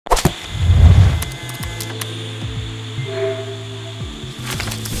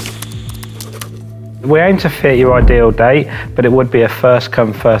We aim to fit your ideal date, but it would be a first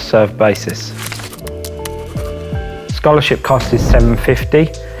come, first served basis. Scholarship cost is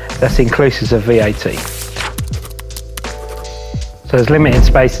 $750, that's inclusive of VAT. So there's limited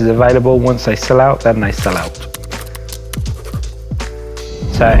spaces available. Once they sell out, then they sell out.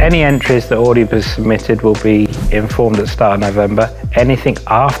 So any entries that already been submitted will be informed at the start of November. Anything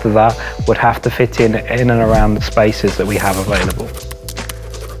after that would have to fit in and around the spaces that we have available.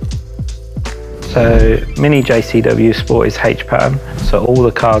 So Mini JCW Sport is H-pattern, so all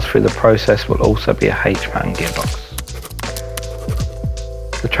the cars through the process will also be a H-pattern gearbox.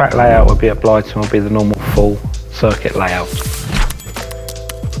 The track layout will be at Blyton, will be the normal full circuit layout.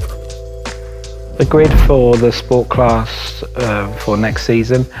 The grid for the sport class for next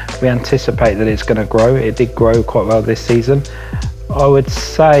season, we anticipate that it's going to grow. It did grow quite well this season. I would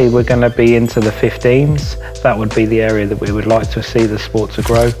say we're going to be into the 15s. That would be the area that we would like to see the sport to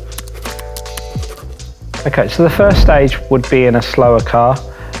grow. Okay, so the first stage would be in a slower car.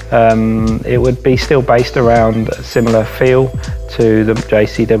 It would be still based around a similar feel to the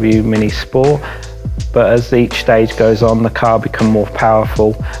JCW Mini Sport. But as each stage goes on, the car becomes more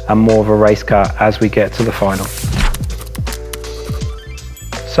powerful and more of a race car as we get to the final.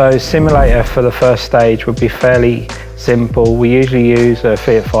 So simulator for the first stage would be fairly simple. We usually use a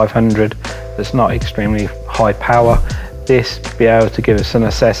Fiat 500 that's not extremely high power. This will be able to give us an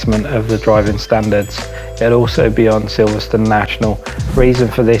assessment of the driving standards. It'll also be on Silverstone National. Reason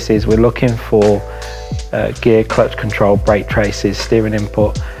for this is we're looking for gear, clutch control, brake traces, steering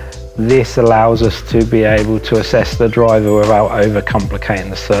input. This allows us to be able to assess the driver without overcomplicating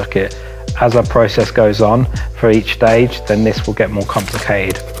the circuit. As our process goes on for each stage, then this will get more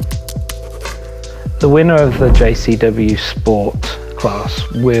complicated. The winner of the JCW Sport class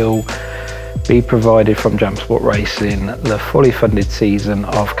will be provided from Jamsport Racing the fully funded season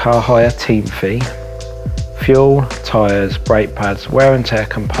of car hire, team fee, fuel, tyres, brake pads, wear and tear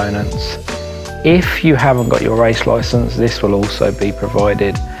components. If you haven't got your race licence, this will also be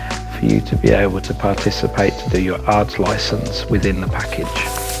provided for you to be able to participate to do your ARDS licence within the package.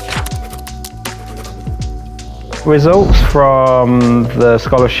 Results from the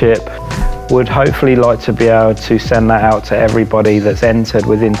scholarship would hopefully like to be able to send that out to everybody that's entered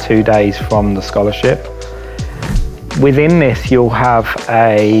within 2 days from the scholarship. Within this you'll have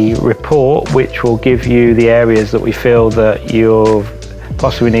a report which will give you the areas that we feel that you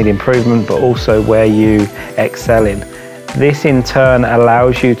possibly need improvement, but also where you excel in. This in turn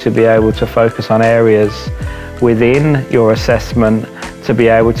allows you to be able to focus on areas within your assessment to be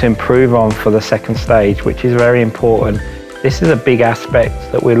able to improve on for the second stage, which is very important. This is a big aspect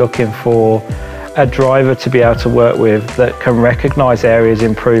that we're looking for a driver to be able to work with, that can recognise areas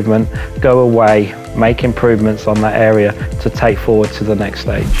improvement, go away, make improvements on that area to take forward to the next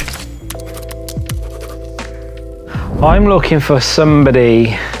stage. I'm looking for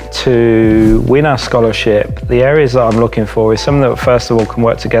somebody to win our scholarship. The areas that I'm looking for is someone that first of all can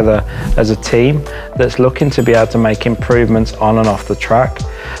work together as a team, that's looking to be able to make improvements on and off the track.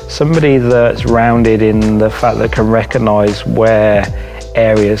 Somebody that's rounded in the fact that can recognise where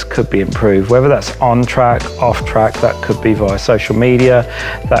areas could be improved, whether that's on track, off track. That could be via social media,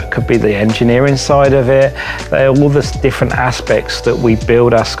 that could be the engineering side of it. They're all the different aspects that we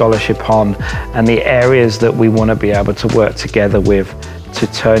build our scholarship on, and the areas that we want to be able to work together with to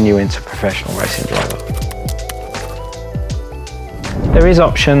turn you into a professional racing driver. There is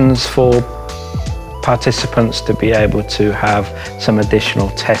options for participants to be able to have some additional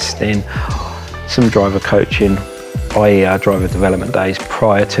testing, some driver coaching, i.e. our driver development days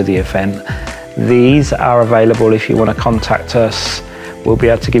prior to the event. These are available if you want to contact us. We'll be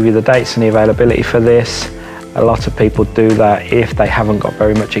able to give you the dates and the availability for this. A lot of people do that if they haven't got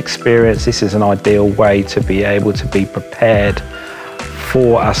very much experience. This is an ideal way to be able to be prepared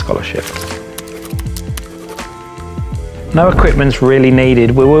for our scholarship. No equipment's really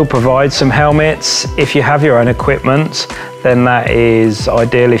needed. We will provide some helmets. If you have your own equipment, then that is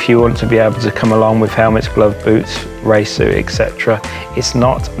ideal if you want to be able to come along with helmets, gloves, boots, race suit, etc. It's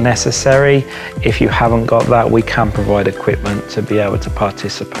not necessary. If you haven't got that, we can provide equipment to be able to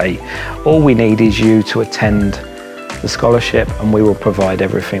participate. All we need is you to attend the scholarship and we will provide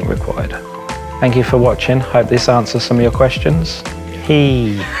everything required. Thank you for watching. Hope this answers some of your questions.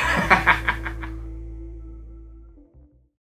 Hey.